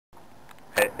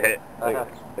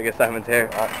Look at Simon's hair.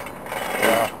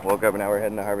 Yeah. Woke up and now we're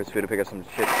heading to Harvest Food to pick up some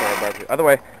shit for our barbecue. Other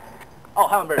way. Oh,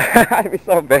 how embarrassing. I'd be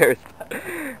so embarrassed.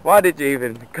 Why did you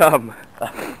even come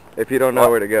if you don't know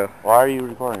where to go? Why are you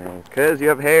recording me? Because you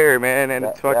have hair, man, and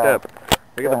it's fucked up.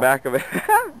 Look at the back of it.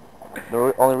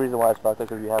 The only reason why it's fucked up is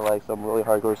because you had like some really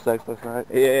hardcore sex last night.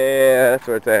 Yeah, that's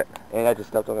where it's at. And I just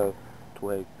stepped on a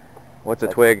twig. What's a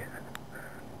twig?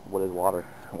 What is water?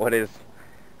 What is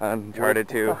Uncharted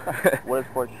 2? What is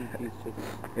 14-piece chicken?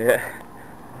 Yeah.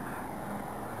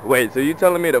 Wait, so you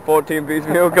telling me the 14-piece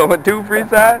meal coming 2 free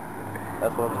side?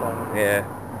 That's what I'm saying. Yeah.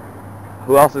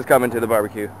 Who else is coming to the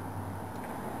barbecue?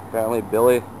 Apparently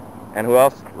Billy. And who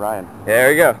else? Ryan.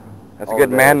 There you go. That's a good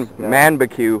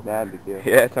Manbeque. Manbeque.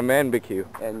 Yeah, it's a Manbeque.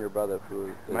 And your brother, who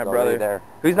is my brother there.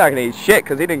 Who's not gonna eat shit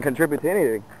because he didn't contribute to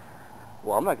anything.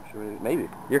 Well, I'm not contributing. Maybe.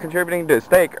 You're contributing to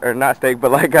steak, or not steak,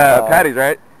 but like patties,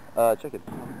 right? Chicken.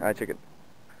 Alright, chicken.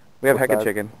 We have hecka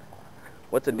chicken.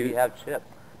 What's a do you have chips?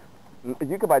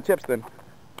 You can buy chips then.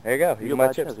 There you go. You can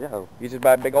buy chips. Yeah. You just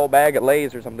buy a big old bag at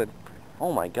Lay's or something.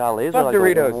 Oh my God, Lay's Fuck are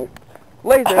like Doritos.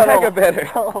 Lay's are hecka better.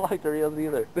 I don't like Doritos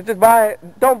either. But just buy.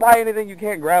 Don't buy anything you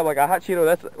can't grab, like a hot Cheeto.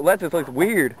 That just looks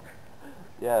weird.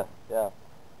 Yeah.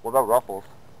 What about Ruffles?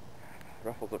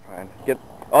 Ruffles are fine.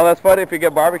 That's funny if you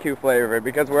get barbecue flavor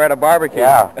because we're at a barbecue.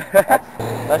 Yeah.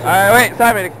 Alright, wait,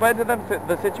 Simon, explain to them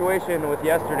the situation with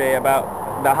yesterday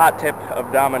about the hot tip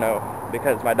of Domino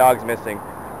because my dog's missing.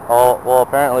 Oh, well,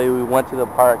 apparently we went to the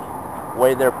park,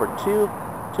 waited there for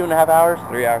 2.5 hours?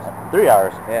 3 hours. 3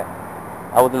 hours? Yeah.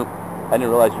 I didn't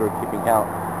realize you were keeping count.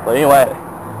 But anyway,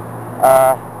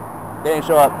 they didn't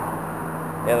show up.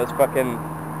 Yeah, those fucking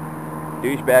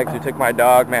douchebags who took my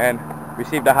dog, man.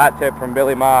 Received a hot tip from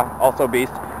Billy Ma, also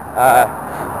Beast.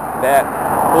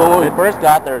 When we first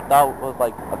got there, thought it was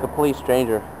like a complete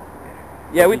stranger.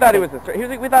 Yeah, we thought he was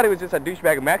we thought he was just a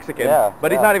douchebag Mexican. Yeah,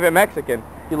 but he's not even Mexican.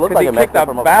 He looked like a Mexican. He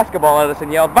kicked a basketball at us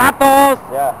and yelled, "Vatos!"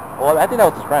 Yeah. Well, I think that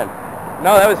was his friend.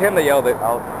 No, that was him that yelled it.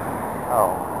 Oh.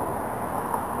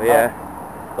 But yeah.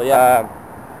 But yeah.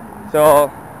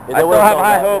 So I still have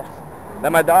high hopes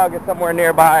that my dog is somewhere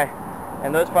nearby,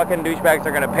 and those fucking douchebags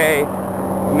are gonna pay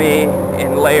me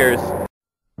in layers.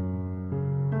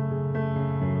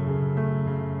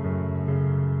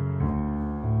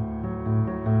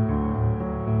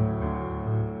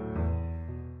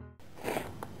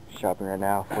 Shopping right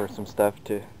now for some stuff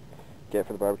to get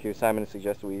for the barbecue. Simon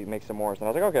suggested we make some s'mores, and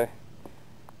I was like, okay.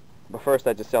 But first,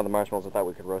 I just saw the marshmallows. I thought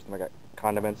we could roast them. I got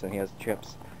condiments, and he has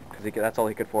chips, because that's all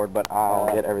he could afford. But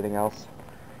I'll get everything else.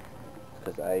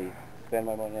 Because I spend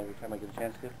my money every time I get a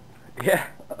chance to. Yeah.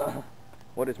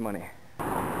 What is money?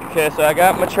 Okay, so I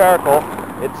got my charcoal.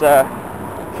 It's a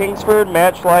Kingsford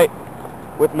Matchlight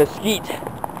with mesquite.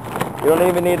 You don't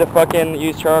even need to fucking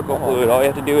use charcoal fluid. All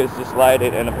you have to do is just light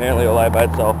it, and apparently it'll light by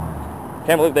itself.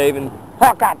 Can't believe they even...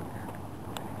 Oh, God!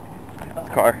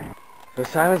 Car. So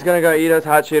Simon's gonna go eat us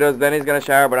hot Cheetos, then he's gonna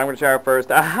shower, but I'm gonna shower first.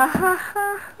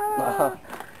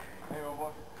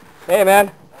 Hey,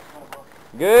 man.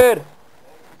 Good. Is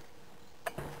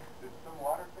some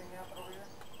water thing out over here?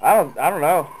 I don't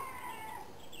know.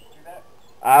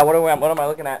 What am I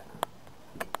looking at?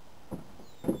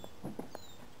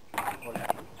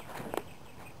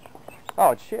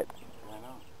 Oh, shit. I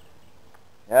know.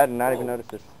 Yeah, I did not even notice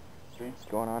this. What's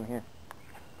going on here?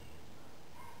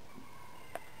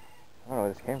 I don't know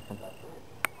where this came from.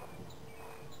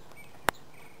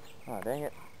 Oh, dang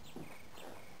it.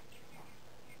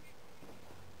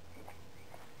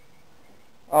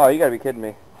 Oh, you gotta be kidding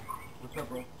me. What's up,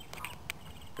 bro?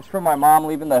 It's from my mom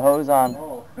leaving the hose on.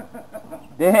 Oh.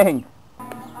 Dang.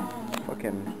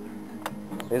 Fucking.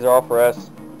 These are all for us,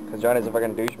 because Johnny's a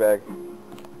fucking douchebag.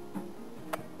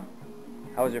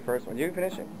 How was your first one? Did you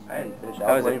finish it? I didn't finish it.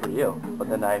 I was waiting for you, but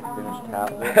then I finished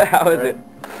half of it. How is it?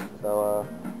 So,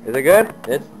 is it good?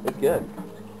 It's good.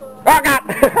 Oh, God!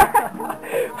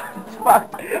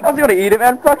 Fuck. I was gonna eat it,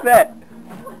 man. Fuck that.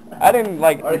 I didn't,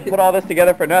 like, put all this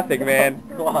together for nothing, man.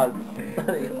 Come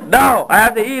on. No! I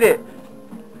have to eat it!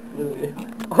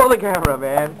 Hold the camera,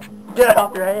 man. Get it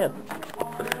off your hand.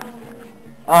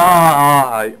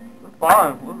 It's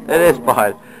fun. It is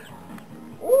fun.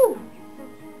 Woo.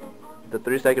 The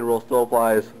 3-second rule still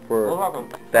applies for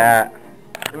like that.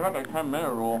 It's like a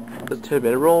 10-minute rule. There's a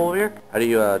 10-minute rule over here? How do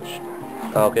you,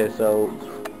 okay, so...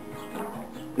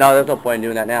 No, there's no point in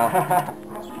doing that now.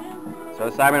 So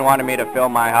Simon wanted me to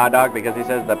film my hot dog because he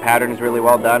says the pattern is really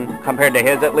well done, compared to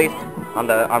his at least, on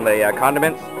the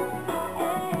condiments.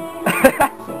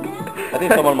 I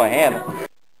think someone in my hand.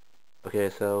 Okay,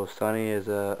 so Sonny is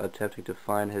attempting to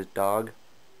find his dog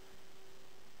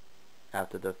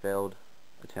after the failed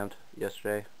attempt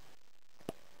yesterday.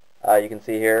 You can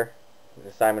see here,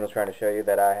 as Simon was trying to show you,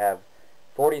 that I have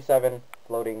 47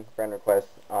 floating friend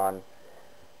requests on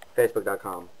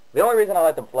Facebook.com. The only reason I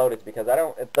let them float is because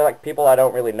they're like people I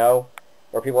don't really know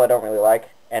or people I don't really like,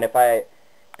 and if I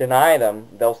deny them,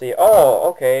 they'll see, oh,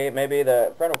 okay, maybe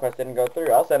the friend request didn't go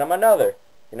through. I'll send them another.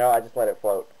 You know, I just let it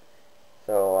float.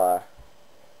 So,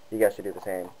 you guys should do the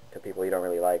same to people you don't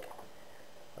really like.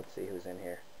 Let's see who's in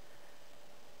here.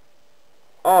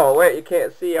 Oh, wait, you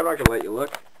can't see. I'm not going to let you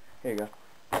look. Here you go.